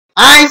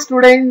Hi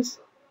students,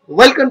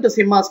 welcome to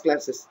Simha's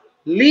classes.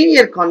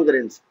 Linear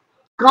congruence.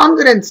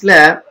 Congruenceல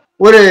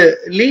ஒரு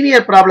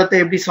linear ப்ராப்ளத்தை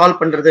எப்படி சால்வ்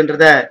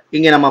பண்றதுன்றத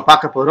இங்க நம்ம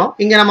பார்க்க போறோம்.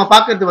 இங்க நம்ம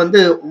பார்க்கிறது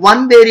வந்து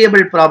one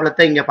variable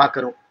ப்ராப்ளத்தை இங்க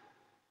பார்க்கிறோம்.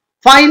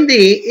 Find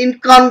the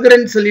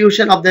incongruent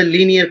solution of the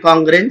linear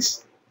congruence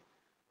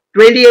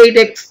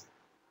 28x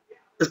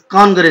is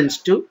congruence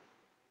to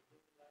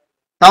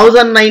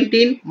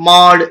 1019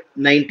 mod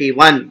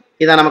 91.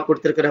 இதான் நமக்கு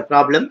கொடுத்திருக்கிற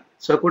ப்ராப்ளம்.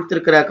 So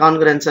கொடுத்திருக்கிற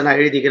congruence நான்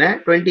எழுதிக்கிறேன்.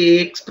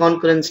 28x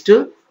congruence to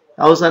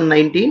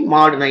 1019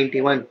 mod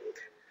 91.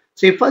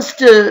 So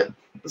first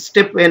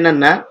step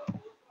என்னன்னா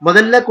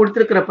முதல்ல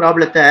கொடுத்திருக்கிற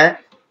ப்ராப்ளத்தை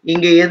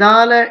இங்க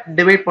எதால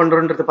டிவைட்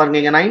பண்றோம்ன்றது பாருங்க.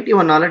 இங்க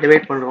 91 ஆல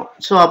டிவைட் பண்றோம்.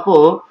 So அப்போ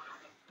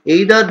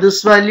either this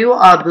value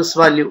or this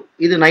value.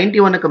 இது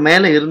 91க்கு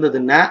மேல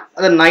இருந்ததுன்னா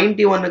அத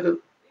 91க்கு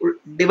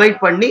டிவைட்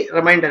பண்ணி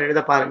ரிமைண்டர்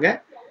எழுத பாருங்க.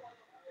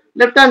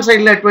 லெஃப்ட் ஹேண்ட்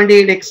சைடுல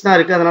 28x தான்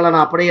இருக்கு, அதனால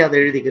நான் அப்படியே அதை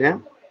எழுதிக்கிறேன்.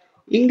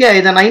 இங்க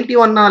இதை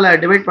 91 ஆல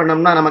டிவைட்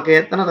பண்ணோம்னா நமக்கு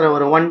எத்தனை தடவை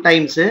வரும்? 1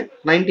 டைம்ஸ்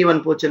 91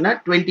 போச்சுன்னா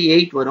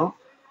 28 வரும்.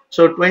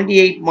 ஸோ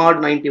 28 mod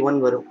 91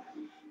 வரும்.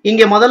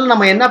 இங்க முதல்ல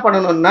நம்ம என்ன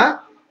பண்ணணும்னா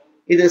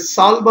இது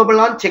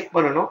சால்வபிளான்னு செக்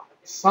பண்ணணும்.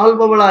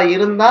 சால்வபிளா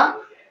இருந்தா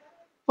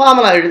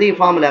ஃபார்முலா எழுதி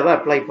ஃபார்முலாவை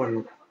அப்ளை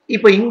பண்ணணும்.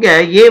 இப்போ இங்க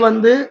ஏ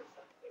வந்து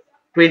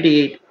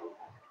 28,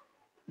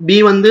 பி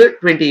வந்து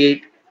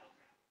 28,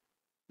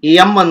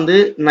 எம் வந்து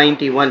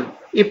 91.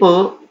 இப்போ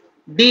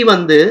டி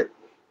வந்து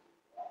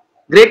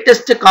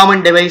greatest common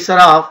divisor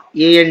of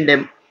a and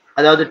m,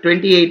 அதாவது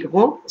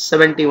 28க்கும்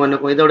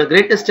 71க்கும் இதோட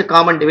greatest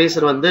common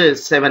divisor வந்து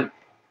 7.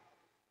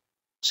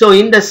 so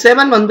இந்த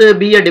 7 வந்து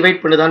b ஐ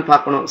டிவைட் பண்ணுதான்னு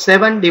பார்க்கணும்.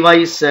 7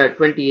 divides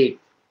 28,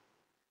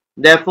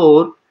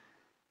 therefore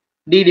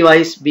d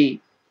divides b,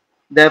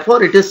 therefore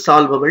it is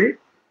solvable.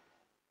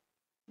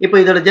 இப்போ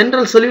இதோட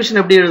general solution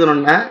எப்படி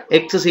எழுதணும்னா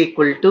x is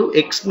equal to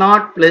x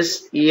naught plus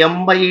m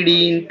by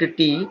d into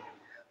t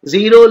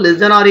 0 less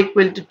than or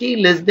equal to t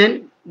less than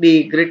the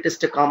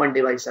greatest common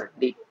divisor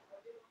d.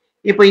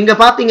 இப்போ இங்க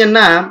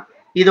பாத்தீங்கன்னா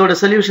இதோட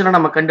சொல்யூஷனை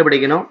நம்ம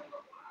கண்டுபிடிக்கணும்.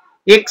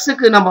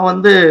 x-க்கு நம்ம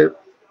வந்து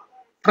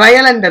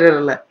trial and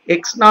எரர்ல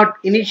x not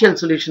initial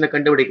சொல்யூஷனை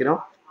கண்டுபிடிக்கிறோம்.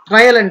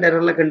 ட்ரையல் அண்ட்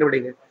எரர்ல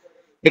கண்டுபிடிங்க.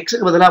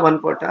 x-க்கு பதிலா 1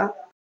 போட்டா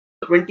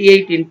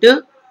 28 into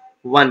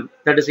 1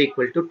 that is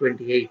equal to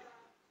 28.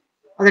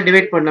 அதை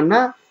டிவைட் பண்ணோம்னா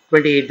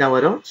 28 தான்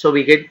வரும். so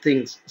we get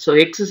things. so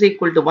x is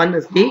equal to 1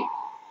 is the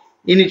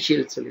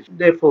initial solution.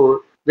 therefore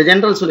the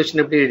general solution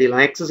எப்படி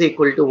எழுதலாம்? x is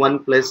equal to 1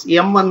 plus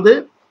m வந்து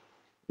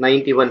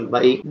 91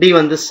 by d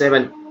வந்து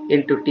 7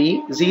 into t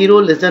 0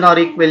 less than or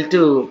equal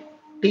to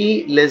t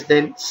less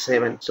than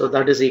 7. so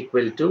that is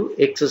equal to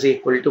x is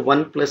equal to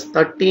 1 plus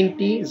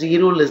 13t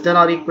 0 less than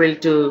or equal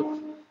to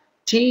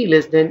t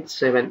less than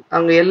 7.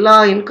 அங்க எல்லா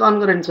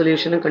incongruent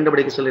solution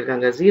கண்டுபிடிக்க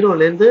சொல்லிருக்காங்க. 0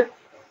 ல இருந்து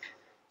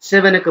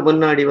 7க்கு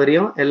முன்னாடி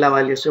வரையும் எல்லா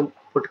வேல்யூஸும்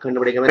போட்டு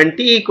கண்டுபிடிங்க. when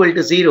t equal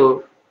to 0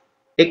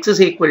 x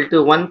is equal to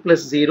 1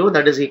 plus 0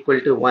 that is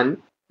equal to 1.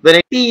 when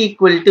t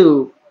equal to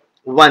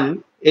 1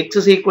 x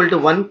is equal to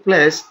 1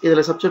 plus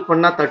இதல substitute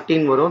பண்ணா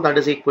 13 வரும், that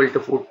is equal to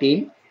 14.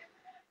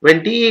 when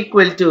t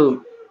equal to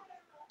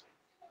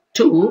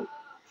 2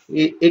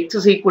 x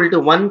is equal to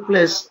 1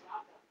 plus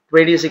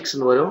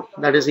 26 வரும்,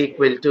 that is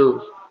equal to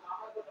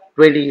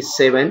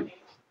 27.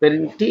 when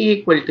t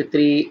equal to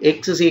 3 x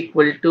is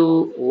equal to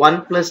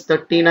 1 plus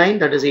 39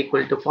 that is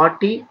equal to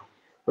 40.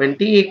 when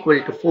t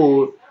equal to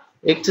 4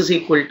 x is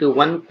equal to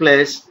 1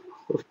 plus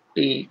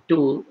 52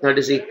 that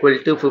is equal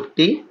to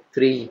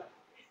 53.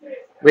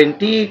 when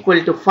t equal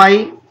to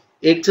 5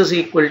 x is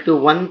equal to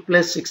 1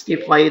 plus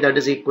 65 that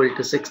is equal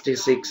to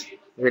 66.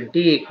 when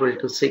t equal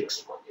to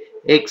 6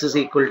 x is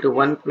equal to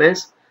 1 plus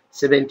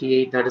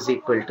 78 that is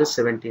equal to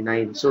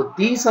 79. so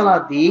these are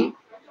the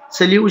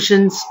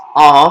solutions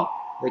of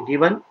the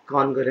given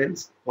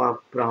congruence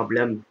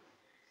problem.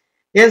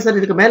 ஏன் sir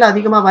இதுக்கு மேல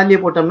அதிகமா value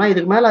போட்டோம்னா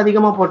இதுக்கு மேல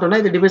அதிகமா போட்டோம்னா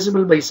இது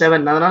divisible by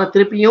 7, அதனால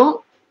திருப்பியும்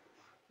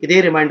இதே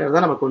ரிமைண்டர்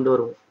தான் நம்ம கொண்டு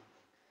வருவோம்.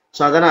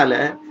 ஸோ அதனால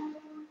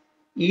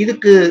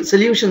இதுக்கு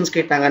சொல்யூஷன்ஸ்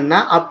கேட்டாங்கன்னா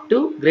up to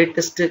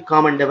greatest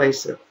common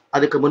divisor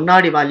அதுக்கு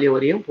முன்னாடி வேல்யூ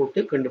வரையும் போட்டு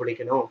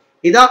கண்டுபிடிக்கணும்.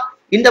 இதான்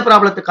இந்த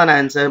ப்ராப்ளத்துக்கான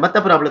ஆன்சர். மற்ற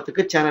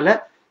ப்ராப்ளத்துக்கு சேனலை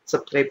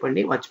சப்ஸ்கிரைப்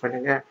பண்ணி வாட்ச்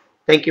பண்ணுங்க.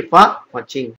 தேங்க்யூ ஃபார் வாட்சிங்.